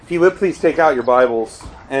If you would please take out your Bibles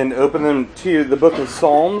and open them to the book of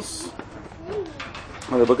Psalms,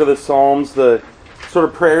 or the book of the Psalms, the sort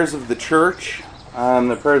of prayers of the church,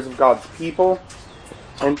 the prayers of God's people,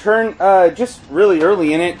 and turn just really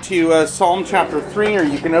early in it to Psalm chapter 3, or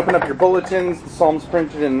you can open up your bulletins, the Psalms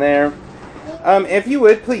printed in there. If you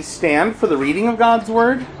would please stand for the reading of God's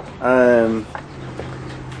Word.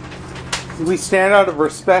 We stand out of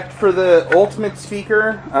respect for the ultimate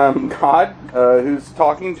speaker, God, who's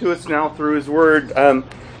talking to us now through His Word.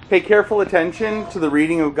 Pay careful attention to the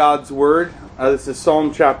reading of God's Word. This is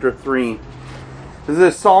Psalm chapter 3. This is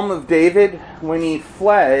a psalm of David when he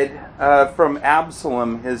fled from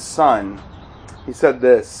Absalom, his son. He said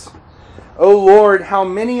this, "O Lord, how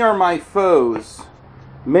many are my foes?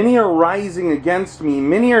 Many are rising against me.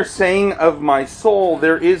 Many are saying of my soul,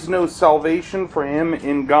 there is no salvation for him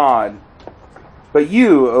in God. But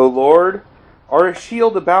you, O Lord, are a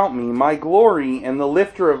shield about me, my glory and the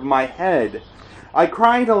lifter of my head. I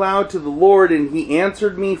cried aloud to the Lord, and He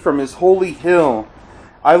answered me from His holy hill.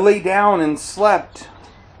 I lay down and slept.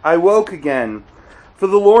 I woke again, for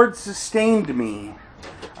the Lord sustained me.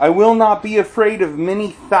 I will not be afraid of many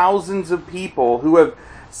thousands of people who have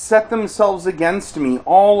set themselves against me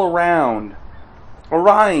all around.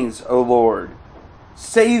 Arise, O Lord.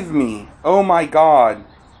 Save me, O my God.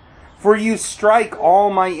 For you strike all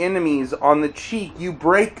my enemies on the cheek. You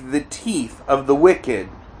break the teeth of the wicked.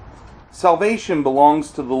 Salvation belongs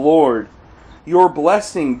to the Lord. Your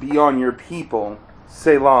blessing be on your people.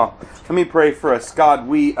 Selah." Let me pray for us. God,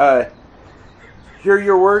 we hear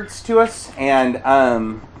your words to us. And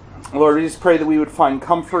Lord, we just pray that we would find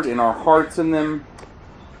comfort in our hearts in them.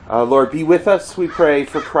 Lord, be with us, we pray,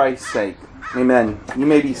 for Christ's sake. Amen. You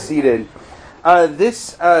may be seated.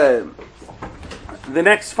 The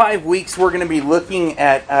next 5 weeks, we're going to be looking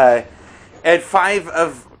at 5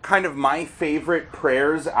 of kind of my favorite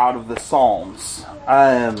prayers out of the Psalms.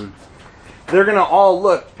 They're going to all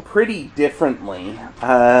look pretty differently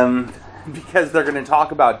because they're going to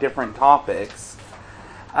talk about different topics.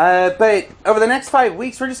 But over the next 5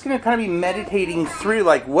 weeks, we're just going to kind of be meditating through,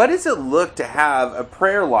 like, what does it look to have a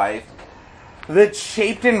prayer life that's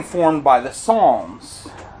shaped and formed by the Psalms?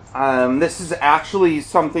 This is actually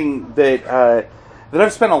something that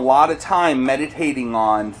I've spent a lot of time meditating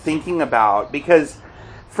on, thinking about, because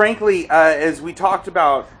frankly, as we talked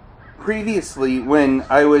about previously when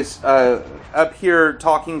I was up here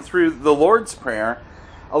talking through the Lord's Prayer,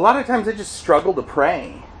 a lot of times I just struggle to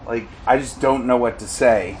pray. Like, I just don't know what to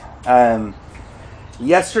say.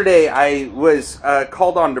 Yesterday I was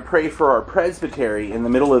called on to pray for our presbytery in the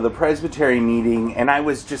middle of the presbytery meeting, and I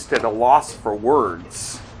was just at a loss for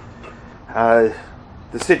words.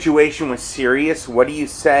 The situation was serious. What do you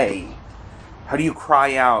say? How do you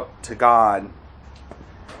cry out to God?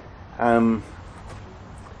 Have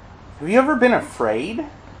you ever been afraid?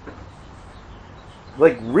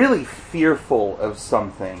 Like, really fearful of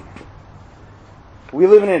something? We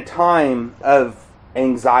live in a time of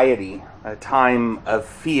anxiety, a time of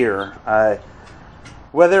fear.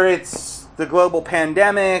 Whether it's the global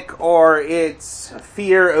pandemic, or it's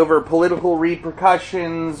fear over political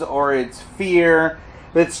repercussions, or it's fear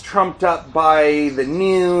that's trumped up by the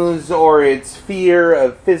news, or it's fear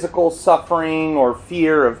of physical suffering, or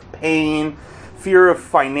fear of pain, fear of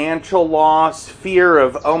financial loss, fear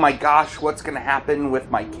of, oh my gosh, what's going to happen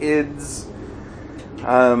with my kids?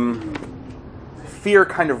 Fear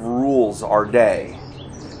kind of rules our day.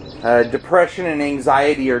 Depression and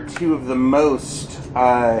anxiety are two of the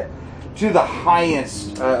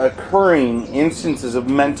highest occurring instances of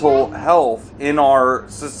mental health in our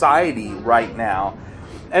society right now.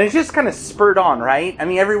 And it's just kind of spurred on, right? I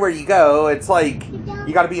mean, everywhere you go, it's like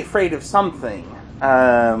you got to be afraid of something.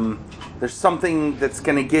 There's something that's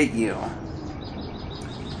going to get you.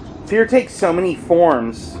 Fear takes so many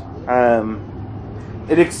forms.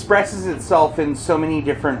 It expresses itself in so many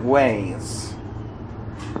different ways.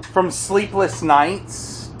 From sleepless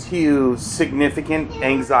nights to significant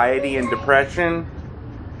anxiety and depression.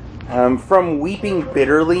 From weeping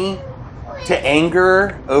bitterly to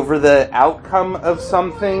anger over the outcome of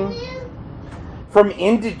something. From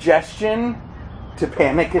indigestion to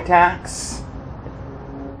panic attacks.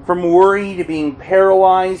 From worry to being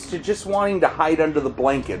paralyzed to just wanting to hide under the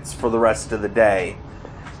blankets for the rest of the day.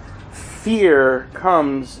 Fear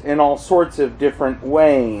comes in all sorts of different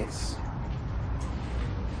ways.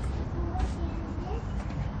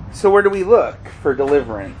 So where do we look for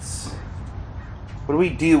deliverance? What do we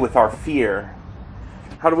do with our fear?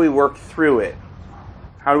 How do we work through it?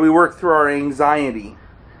 How do we work through our anxiety?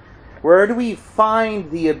 Where do we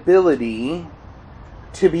find the ability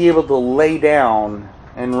to be able to lay down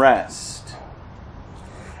and rest?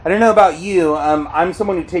 I don't know about you, I'm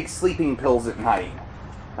someone who takes sleeping pills at night.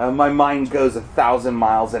 My mind goes 1,000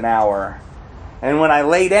 miles an hour. And when I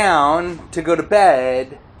lay down to go to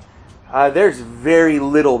bed, there's very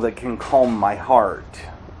little that can calm my heart.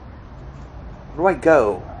 Where do I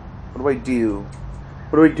go? What do I do?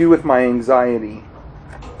 What do I do with my anxiety?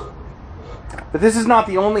 But this is not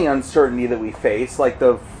the only uncertainty that we face, like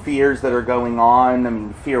the fears that are going on. I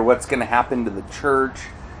mean, fear what's going to happen to the church.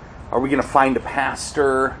 Are we going to find a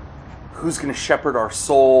pastor? Who's going to shepherd our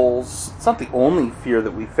souls? It's not the only fear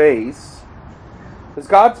that we face. As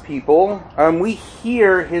God's people, we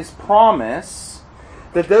hear His promise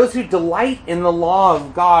that those who delight in the law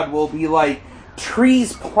of God will be like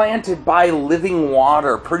trees planted by living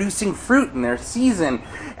water, producing fruit in their season.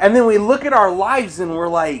 And then we look at our lives and we're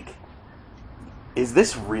like, is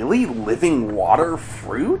this really living water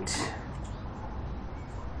fruit?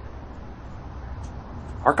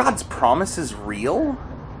 Are God's promises real?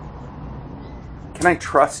 Can I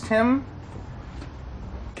trust Him?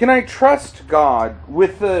 Can I trust God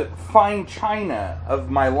with the fine china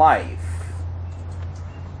of my life?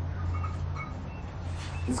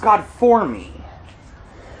 Is God for me?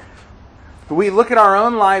 We look at our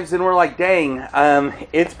own lives and we're like, dang,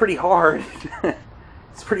 it's pretty hard.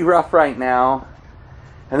 It's pretty rough right now.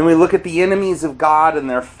 And then we look at the enemies of God and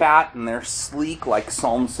they're fat and they're sleek, like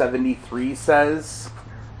Psalm 73 says.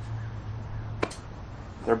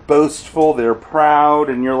 They're boastful, they're proud,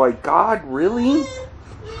 and you're like, God, really?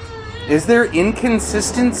 Is there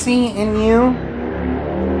inconsistency in you?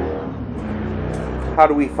 How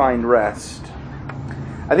do we find rest?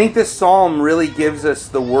 I think this psalm really gives us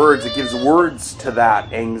the words. It gives words to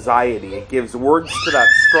that anxiety. It gives words to that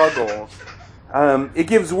struggle. It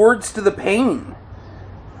gives words to the pain.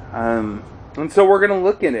 And so we're going to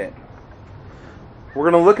look at it. We're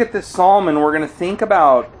going to look at this psalm and we're going to think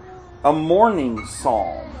about a mourning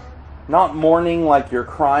psalm. Not mourning like you're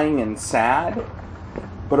crying and sad,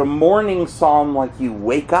 but a mourning psalm like you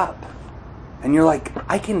wake up and you're like,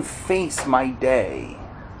 I can face my day.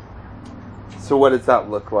 So what does that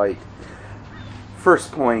look like?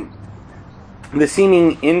 First point, the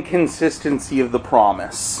seeming inconsistency of the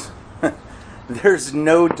promise. There's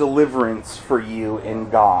no deliverance for you in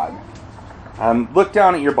God. Look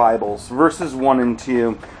down at your Bibles, verses 1 and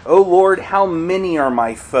 2. O Lord, how many are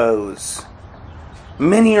my foes?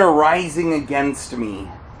 Many are rising against me.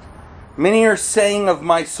 Many are saying of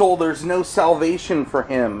my soul, there's no salvation for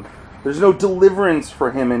him. There's no deliverance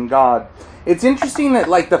for him in God. It's interesting that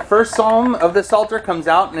like the first psalm of the Psalter comes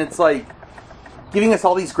out and it's like giving us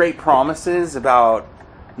all these great promises about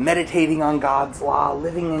meditating on God's law,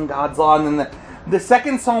 living in God's law. And then the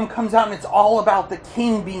second psalm comes out and it's all about the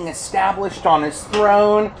king being established on his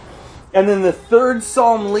throne. And then the third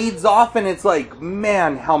psalm leads off and it's like,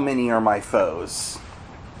 man, how many are my foes?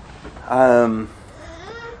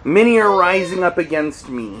 Many are rising up against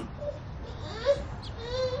me.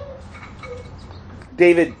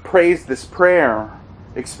 David prays this prayer,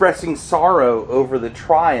 expressing sorrow over the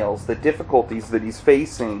trials, the difficulties that he's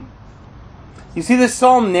facing. You see, this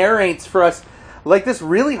psalm narrates for us like this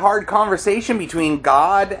really hard conversation between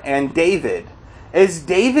God and David. As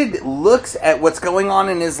David looks at what's going on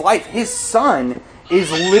in his life, his son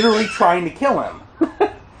is literally trying to kill him.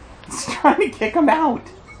 He's trying to kick him out.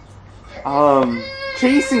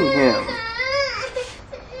 Chasing him.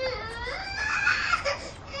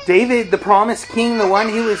 David, the promised king, the one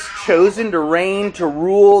who was chosen to reign, to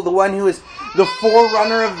rule, the one who is the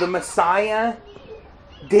forerunner of the Messiah.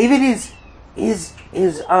 David is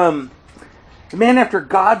the man after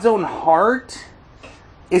God's own heart,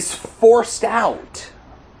 is forced out,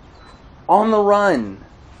 on the run,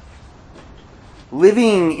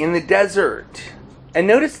 living in the desert. And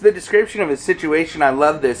notice the description of his situation. I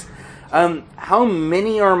love this. How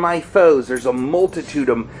many are my foes? There's a multitude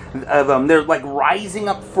of them. They're like rising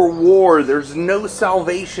up for war. There's no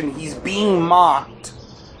salvation. He's being mocked.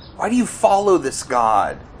 Why do you follow this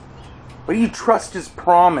God? Why do you trust his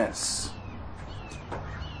promise?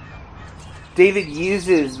 David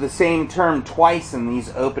uses the same term twice in these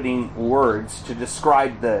opening words to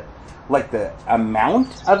describe the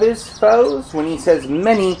amount of his foes. When he says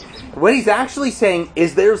many, what he's actually saying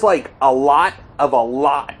is there's like a lot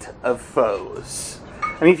of foes.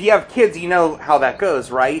 I mean, if you have kids, you know how that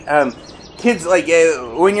goes, right? Kids, like,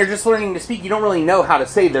 when you're just learning to speak, you don't really know how to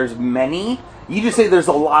say there's many. You just say there's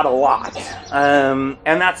a lot. And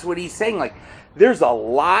that's what he's saying. Like, there's a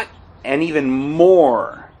lot and even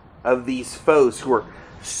more of these foes who are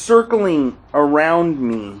circling around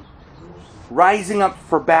me, rising up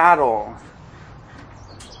for battle.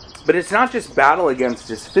 But it's not just battle against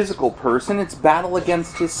his physical person, it's battle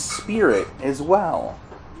against his spirit as well.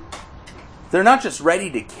 They're not just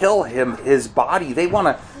ready to kill him, his body. They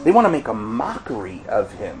want to make a mockery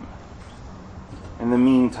of him. In the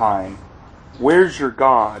meantime, where's your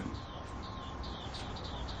God?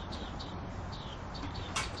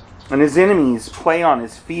 And his enemies play on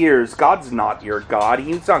his fears. God's not your God.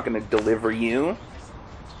 He's not going to deliver you.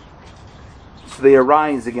 So they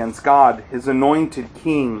arise against God, his anointed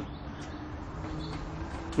king.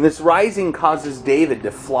 And this rising causes David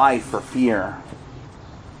to fly for fear.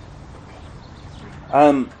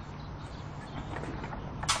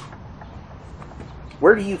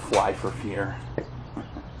 Where do you fly for fear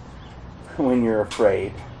when you're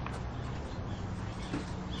afraid?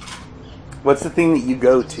 What's the thing that you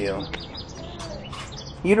go to?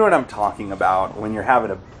 You know what I'm talking about when you're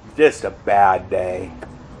having just a bad day.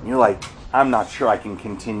 You're like, I'm not sure I can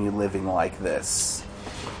continue living like this.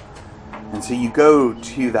 And so you go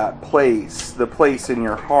to that place, the place in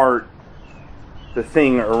your heart, the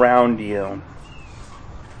thing around you,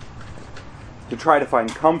 to try to find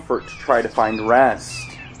comfort, to try to find rest.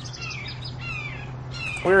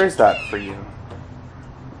 Where is that for you?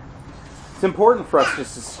 It's important for us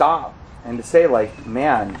just to stop and to say, like,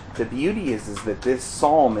 man, the beauty is that this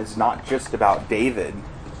psalm is not just about David.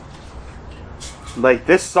 Like,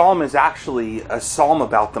 this psalm is actually a psalm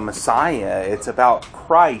about the Messiah. It's about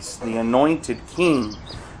Christ, the anointed King,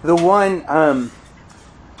 the one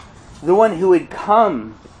who had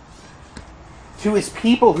come to his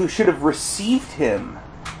people who should have received him,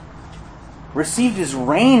 received his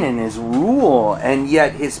reign and his rule, and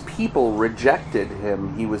yet his people rejected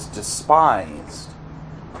him. He was despised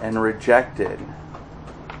and rejected.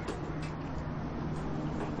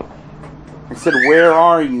 He said, where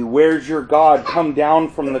are you? Where's your God? Come down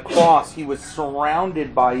from the cross. He was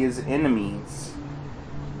surrounded by his enemies.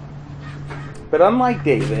 But unlike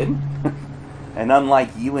David, and unlike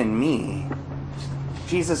you and me,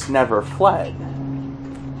 Jesus never fled.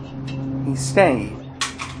 He stayed.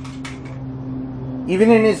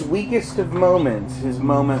 Even in his weakest of moments, his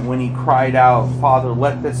moment when he cried out, Father,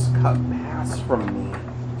 let this cup pass from me.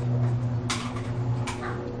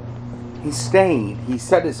 He stayed. He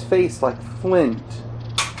set his face like flint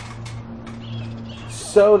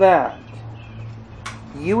so that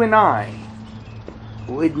you and I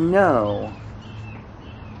would know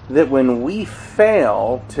that when we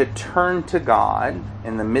fail to turn to God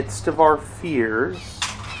in the midst of our fears,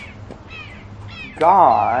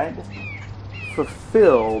 God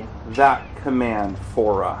fulfilled that command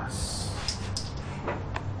for us.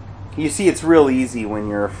 You see, it's real easy when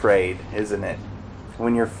you're afraid, isn't it?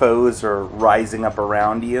 When your foes are rising up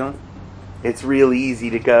around you, it's real easy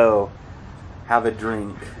to go have a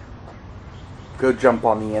drink, go jump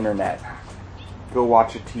on the internet, go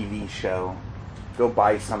watch a TV show, go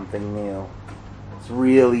buy something new. It's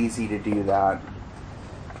real easy to do that.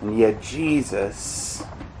 And yet Jesus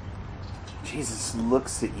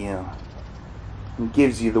looks at you and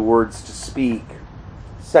gives you the words to speak.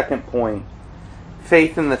 Second point,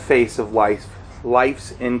 faith in the face of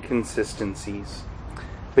life's inconsistencies.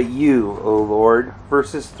 But you, O Lord,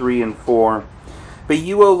 verses 3 and 4, but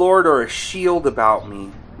you, O Lord, are a shield about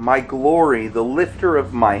me, my glory, the lifter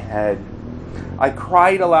of my head. I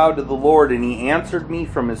cried aloud to the Lord, and he answered me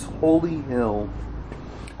from his holy hill.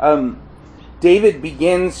 David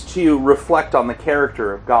begins to reflect on the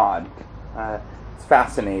character of God. It's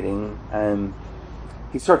fascinating.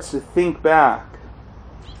 He starts to think back.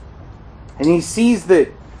 And he sees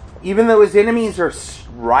that even though his enemies are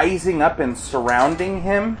rising up and surrounding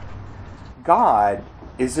him, God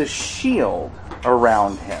is a shield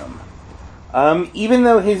around him. Even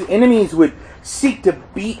though his enemies would seek to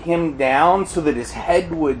beat him down so that his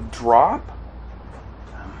head would drop,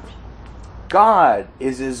 God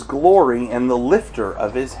is his glory and the lifter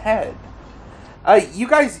of his head. You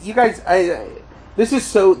guys, this is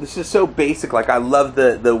so basic. Like, I love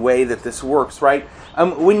the way that this works, right?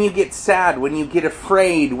 When you get sad, when you get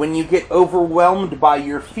afraid, when you get overwhelmed by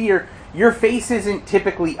your fear, your face isn't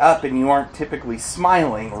typically up and you aren't typically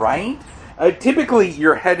smiling, right? Typically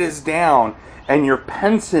your head is down and you're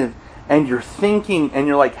pensive and you're thinking and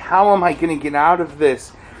you're like, how am I going to get out of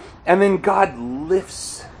this? And then God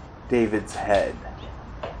lifts David's head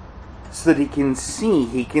so that he can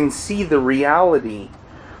see the reality.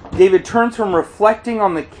 David turns from reflecting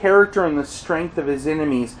on the character and the strength of his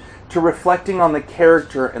enemies to reflecting on the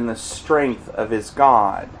character and the strength of his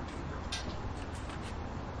God.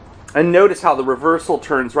 And notice how the reversal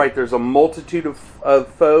turns, right? There's a multitude of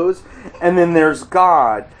foes, and then there's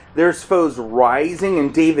God. There's foes rising,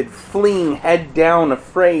 and David fleeing head down,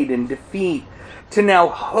 afraid, in defeat, to now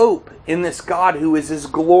hope in this God who is his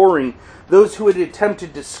glory. Those who had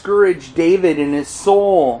attempted to discourage David in his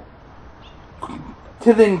soul,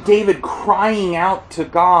 to then David crying out to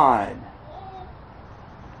God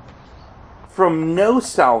from no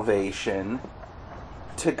salvation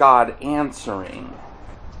to God answering.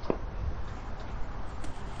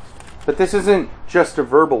 But this isn't just a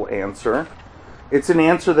verbal answer. It's an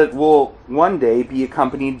answer that will one day be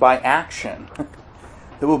accompanied by action.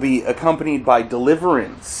 That will be accompanied by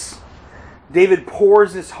deliverance. David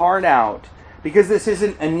pours his heart out because this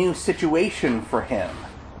isn't a new situation for him.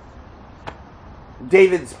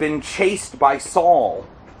 David's been chased by Saul.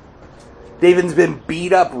 David's been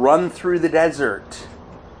beat up, run through the desert.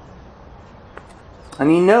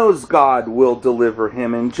 And he knows God will deliver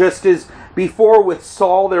him. And just as before with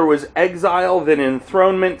Saul there was exile, then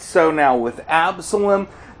enthronement, so now with Absalom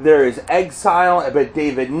there is exile, but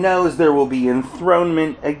David knows there will be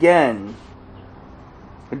enthronement again.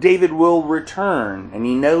 David will return, and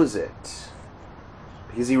he knows it,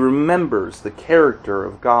 because he remembers the character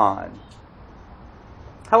of God.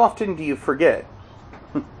 How often do you forget?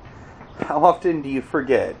 How often do you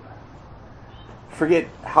forget? Forget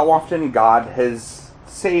how often God has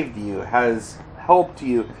saved you, has helped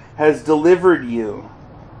you, has delivered you.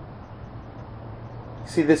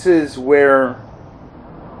 See, this is where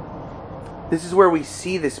we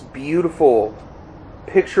see this beautiful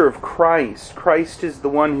picture of Christ. Christ is the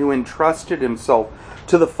one who entrusted himself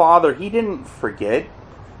to the Father. He didn't forget.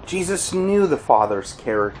 Jesus knew the Father's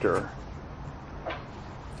character.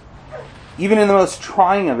 Even in the most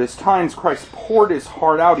trying of his times, Christ poured his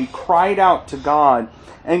heart out. He cried out to God,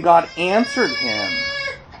 and God answered him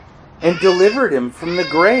and delivered him from the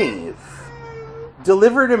grave.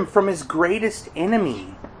 Delivered him from his greatest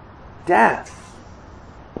enemy, death.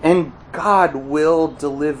 And God will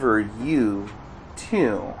deliver you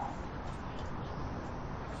too.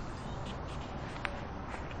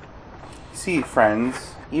 See,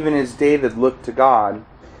 friends, even as David looked to God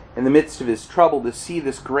in the midst of his trouble to see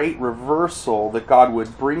this great reversal that God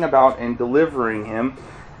would bring about in delivering him,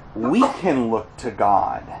 we can look to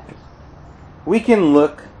God. We can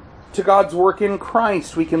look to God's work in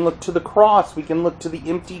Christ. We can look to the cross. We can look to the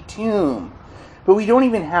empty tomb. But we don't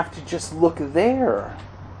even have to just look there.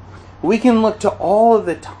 We can look to all of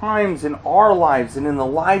the times in our lives and in the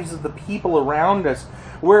lives of the people around us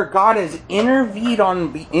where God has intervened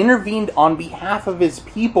on behalf of his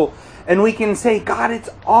people. And we can say, God, it's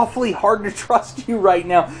awfully hard to trust you right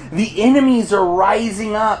now. The enemies are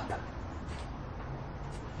rising up.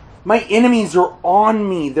 My enemies are on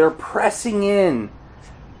me. They're pressing in.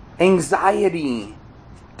 Anxiety,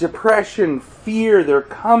 depression, fear, they're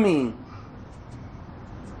coming.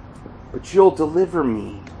 But you'll deliver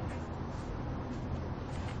me.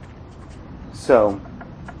 So,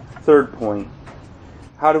 third point.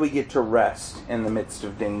 How do we get to rest in the midst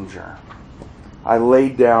of danger? I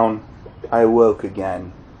laid down, I awoke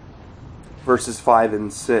again. Verses 5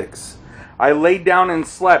 and 6. I laid down and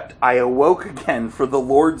slept, I awoke again, for the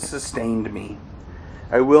Lord sustained me.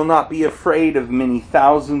 I will not be afraid of many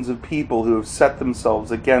thousands of people who have set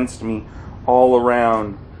themselves against me all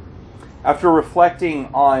around. After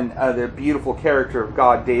reflecting on the beautiful character of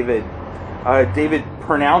God, David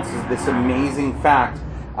pronounces this amazing fact.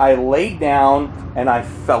 I laid down and I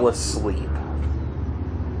fell asleep.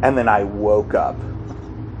 And then I woke up.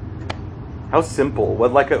 How simple.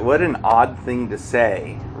 What an odd thing to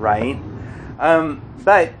say, right?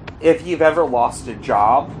 But if you've ever lost a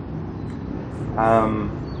job,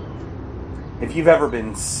 if you've ever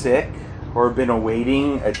been sick or been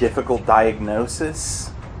awaiting a difficult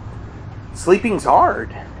diagnosis, sleeping's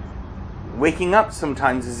hard. Waking up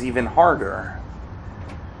sometimes is even harder.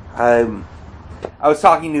 I was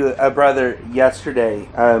talking to a brother yesterday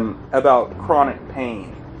about chronic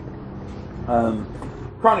pain.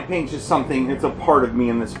 Chronic pain is just something, it's a part of me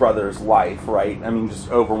and this brother's life, right? I mean, just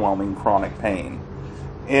overwhelming chronic pain.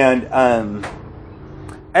 And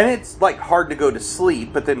it's like hard to go to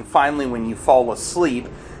sleep, but then finally when you fall asleep,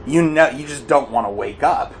 you know, you just don't want to wake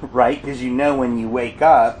up, right? Because you know when you wake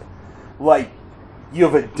up, like, you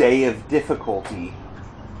have a day of difficulty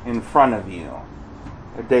in front of you.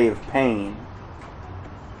 A day of pain.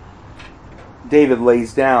 David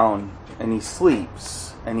lays down and he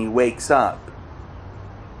sleeps and he wakes up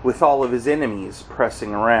with all of his enemies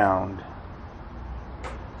pressing around.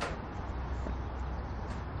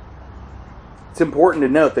 It's important to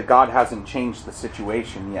note that God hasn't changed the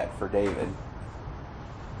situation yet for David.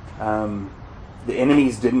 The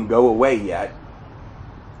enemies didn't go away yet.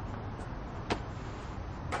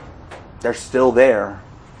 They're still there.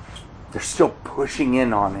 They're still pushing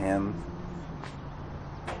in on him.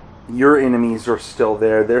 Your enemies are still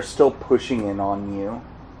there. They're still pushing in on you.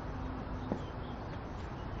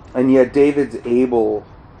 And yet David's able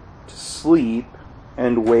to sleep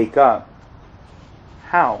and wake up.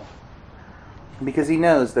 How? Because he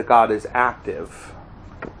knows that God is active,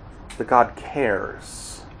 that God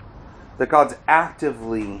cares, that God's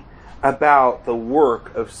actively about the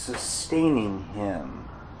work of sustaining him.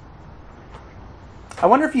 I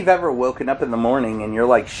wonder if you've ever woken up in the morning and you're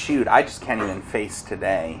like, shoot, I just can't even face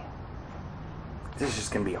today. This is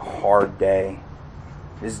just going to be a hard day.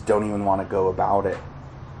 I just don't even want to go about it.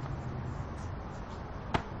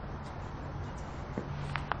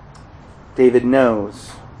 David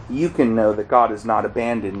knows, you can know that God has not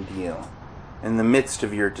abandoned you in the midst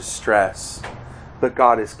of your distress, but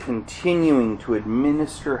God is continuing to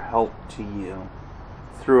administer help to you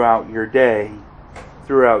throughout your day,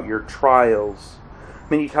 throughout your trials.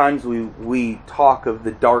 Many times we talk of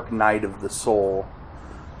the dark night of the soul,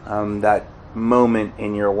 that moment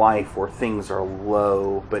in your life where things are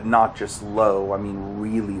low, but not just low, I mean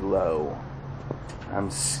really low,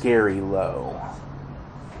 scary low,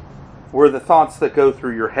 where the thoughts that go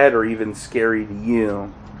through your head are even scary to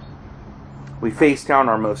you. We face down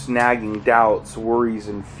our most nagging doubts, worries,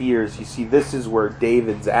 and fears. You see, this is where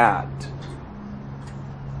David's at.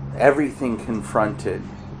 Everything confronted,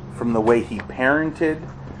 from the way he parented,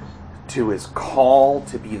 to his call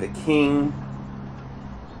to be the king,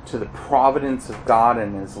 to the providence of God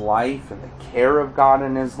in his life and the care of God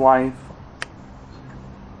in his life.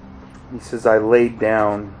 He says, I laid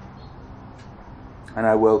down and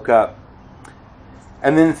I woke up.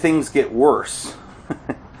 And then things get worse.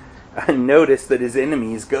 And notice that his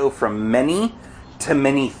enemies go from many to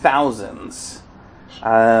many thousands. They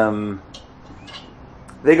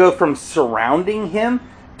go from surrounding him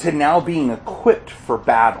to now being equipped for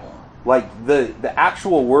battle. Like the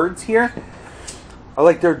actual words here are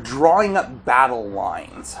like they're drawing up battle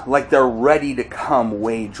lines. Like they're ready to come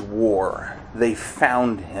wage war. They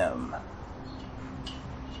found him.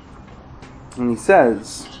 And he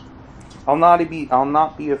says, I'll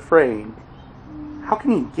not be afraid. How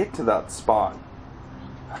can he get to that spot?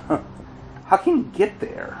 How can he get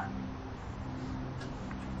there?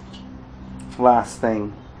 Last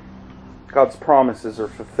thing, God's promises are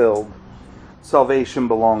fulfilled. Salvation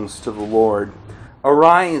belongs to the Lord.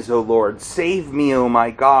 Arise, O Lord, save me, O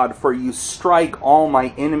my God, for you strike all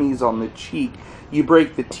my enemies on the cheek. You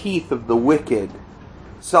break the teeth of the wicked.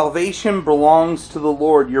 Salvation belongs to the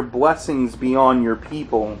Lord. Your blessings be on your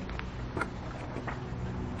people.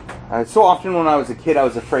 So often when I was a kid, I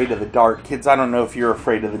was afraid of the dark. Kids, I don't know if you're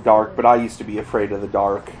afraid of the dark, but I used to be afraid of the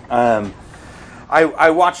dark. I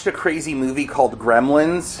watched a crazy movie called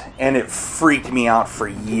Gremlins, and it freaked me out for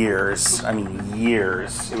years. I mean,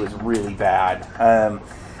 years. It was really bad.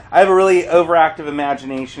 I have a really overactive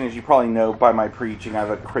imagination, as you probably know by my preaching. I have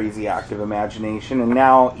a crazy active imagination, and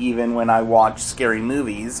now even when I watch scary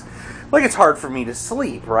movies, like it's hard for me to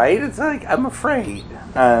sleep, right? It's like I'm afraid.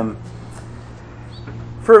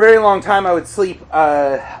 For a very long time, I would sleep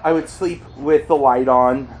with the light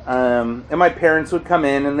on, and my parents would come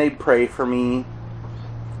in and they'd pray for me,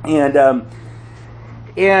 and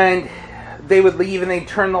they would leave and they'd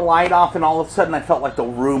turn the light off, and all of a sudden, I felt like the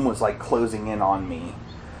room was like closing in on me,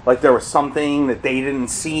 like there was something that they didn't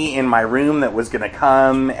see in my room that was going to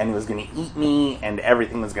come and it was going to eat me, and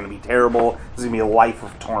everything was going to be terrible. It was going to be a life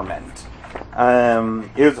of torment.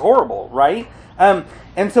 It was horrible, right?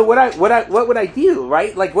 And so what would I do,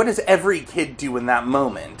 right? Like, what does every kid do in that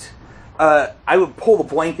moment? I would pull the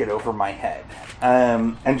blanket over my head,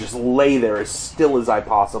 and just lay there as still as I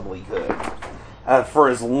possibly could, for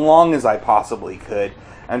as long as I possibly could,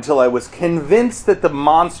 until I was convinced that the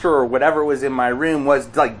monster or whatever was in my room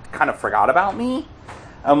was, like, kind of forgot about me.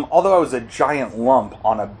 Although I was a giant lump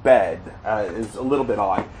on a bed, it was a little bit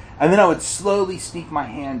odd. And then I would slowly sneak my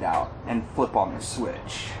hand out and flip on the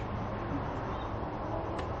switch.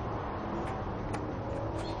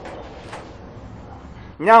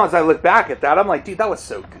 Now, as I look back at that, I'm like, dude, that was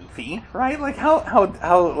so goofy, right? Like,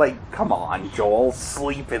 how, like, come on, Joel,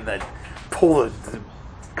 sleep in the, pull the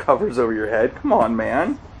covers over your head. Come on,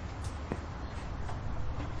 man.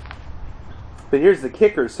 But here's the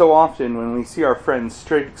kicker. So often when we see our friends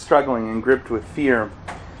struggling and gripped with fear,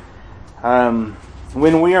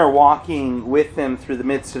 when we are walking with them through the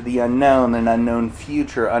midst of the unknown, an unknown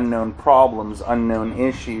future, unknown problems, unknown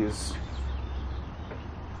issues,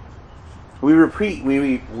 we repeat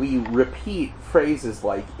phrases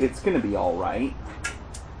like, it's going to be all right.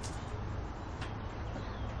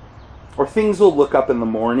 Or things will look up in the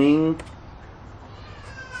morning.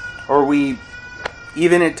 Or we,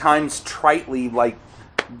 even at times tritely, like,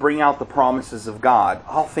 bring out the promises of God.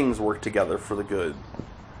 All things work together for the good.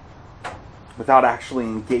 Without actually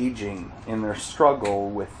engaging in their struggle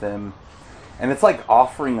with them. And it's like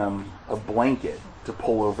offering them a blanket to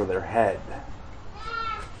pull over their head.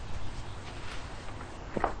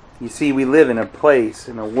 You see, we live in a place,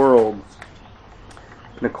 in a world,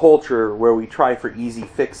 in a culture where we try for easy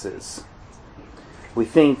fixes. We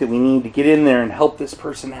think that we need to get in there and help this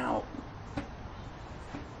person out.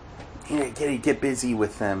 Get busy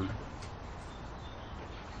with them.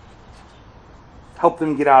 Help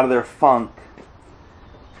them get out of their funk.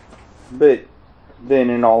 But then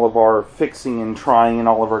in all of our fixing and trying and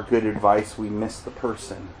all of our good advice, we miss the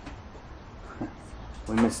person.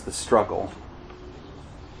 We miss the struggle.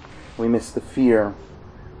 We miss the fear.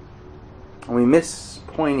 And we miss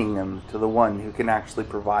pointing them to the one who can actually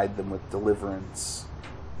provide them with deliverance.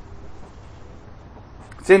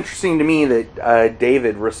 It's interesting to me that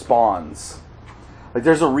David responds. Like,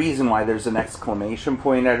 there's a reason why there's an exclamation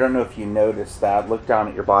point. I don't know if you noticed that. Look down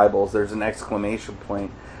at your Bibles. There's an exclamation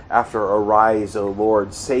point after "Arise, O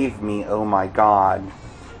Lord, save me, O my God."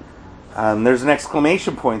 There's an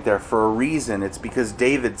exclamation point there for a reason. It's because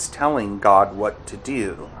David's telling God what to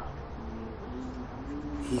do.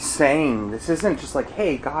 He's saying, this isn't just like,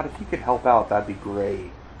 hey, God, if you could help out, that'd be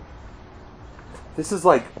great. This is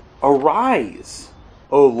like, arise,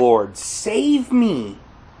 O Lord, save me.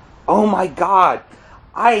 Oh my God,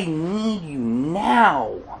 I need you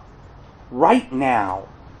now. Right now.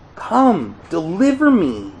 Come, deliver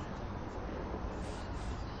me.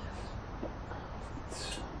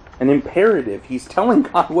 It's an imperative. He's telling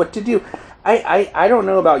God what to do. I don't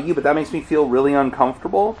know about you, but that makes me feel really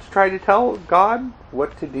uncomfortable to try to tell God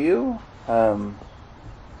what to do. And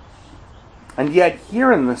yet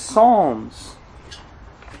here in the Psalms,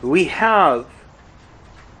 we have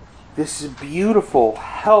this beautiful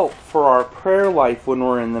help for our prayer life when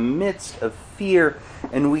we're in the midst of fear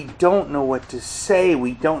and we don't know what to say.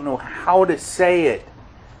 We don't know how to say it.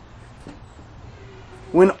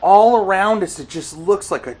 When all around us it just looks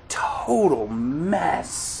like a total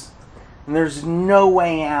mess. And there's no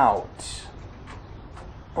way out.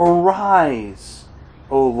 Arise,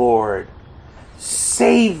 O Lord.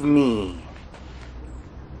 Save me.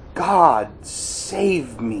 God,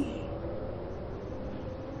 save me.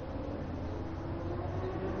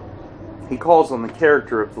 He calls on the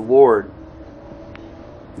character of the Lord.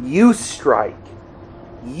 You strike.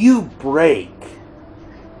 You break.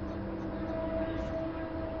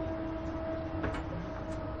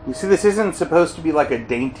 You see, this isn't supposed to be like a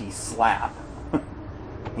dainty slap.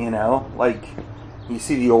 You know? Like, you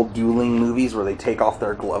see the old dueling movies where they take off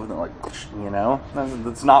their glove and they're like, you know?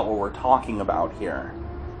 That's not what we're talking about here.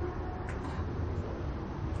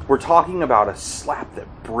 We're talking about a slap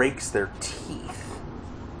that breaks their teeth.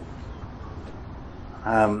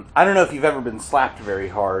 I don't know if you've ever been slapped very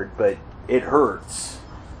hard, but it hurts.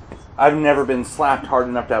 I've never been slapped hard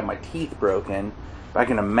enough to have my teeth broken. But I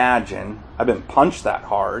can imagine. I've been punched that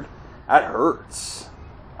hard. That hurts.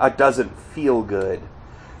 That doesn't feel good.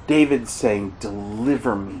 David's saying,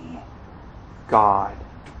 deliver me, God.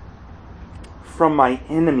 From my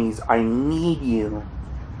enemies, I need you.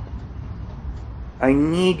 I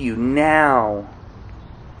need you now.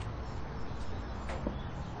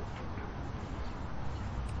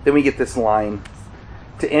 Then we get this line.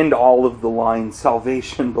 To end all of the lines,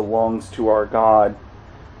 salvation belongs to our God.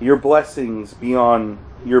 Your blessings be on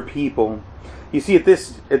your people. You see, at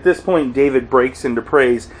this point, David breaks into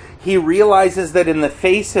praise. He realizes that in the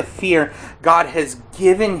face of fear, God has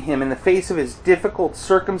given him, in the face of his difficult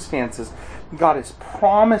circumstances, God has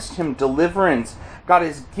promised him deliverance. God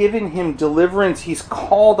has given him deliverance. He's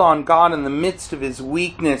called on God in the midst of his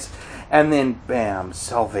weakness. And then, bam,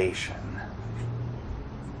 salvation.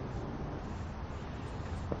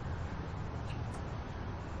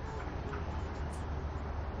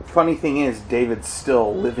 Funny thing is, David's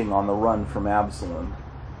still living on the run from Absalom.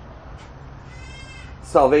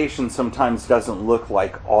 Salvation sometimes doesn't look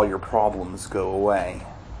like all your problems go away.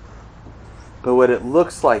 But what it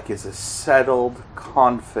looks like is a settled,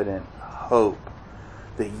 confident hope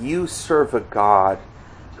that you serve a God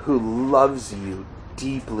who loves you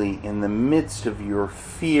deeply in the midst of your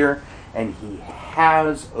fear, and he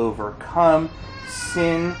has overcome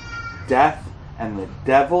sin, death, and the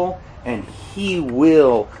devil, and he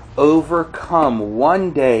will overcome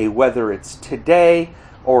one day, whether it's today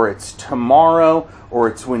or it's tomorrow or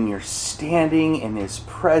it's when you're standing in his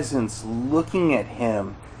presence looking at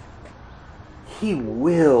him. He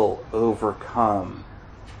will overcome.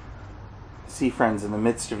 See, friends, in the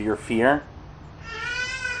midst of your fear,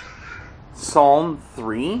 Psalm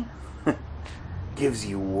 3 gives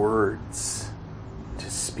you words to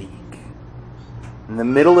speak. In the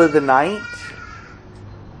middle of the night,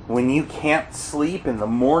 when you can't sleep, in the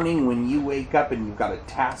morning when you wake up and you've got a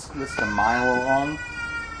task list a mile long,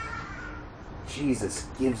 Jesus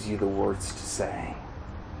gives you the words to say.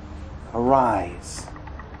 Arise,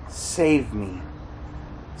 save me.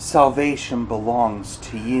 Salvation belongs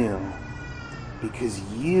to you because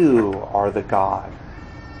you are the God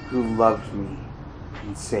who loved me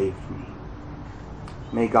and saved me.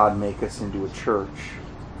 May God make us into a church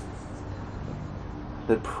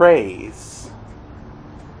that prays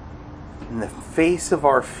in the face of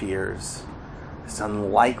our fears, this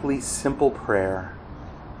unlikely simple prayer,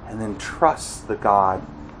 and then trusts the God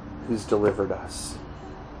who's delivered us.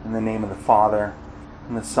 In the name of the Father,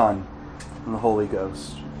 and the Son, and the Holy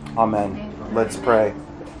Ghost. Amen. Amen. Let's pray.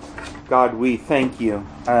 God, we thank you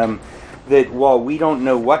that while we don't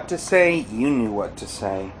know what to say, you knew what to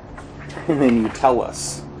say. And then you tell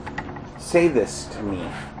us, say this to me,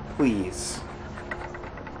 please.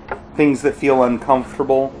 Things that feel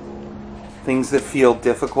uncomfortable, things that feel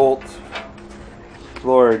difficult.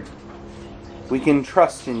 Lord, we can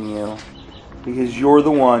trust in you because you're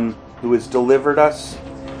the one who has delivered us,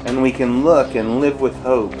 and we can look and live with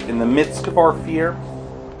hope in the midst of our fear,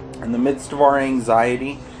 in the midst of our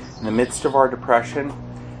anxiety, in the midst of our depression.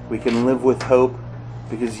 We can live with hope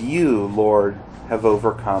because you, Lord, have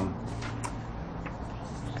overcome.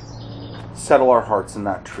 Settle our hearts in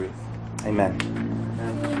that truth. Amen.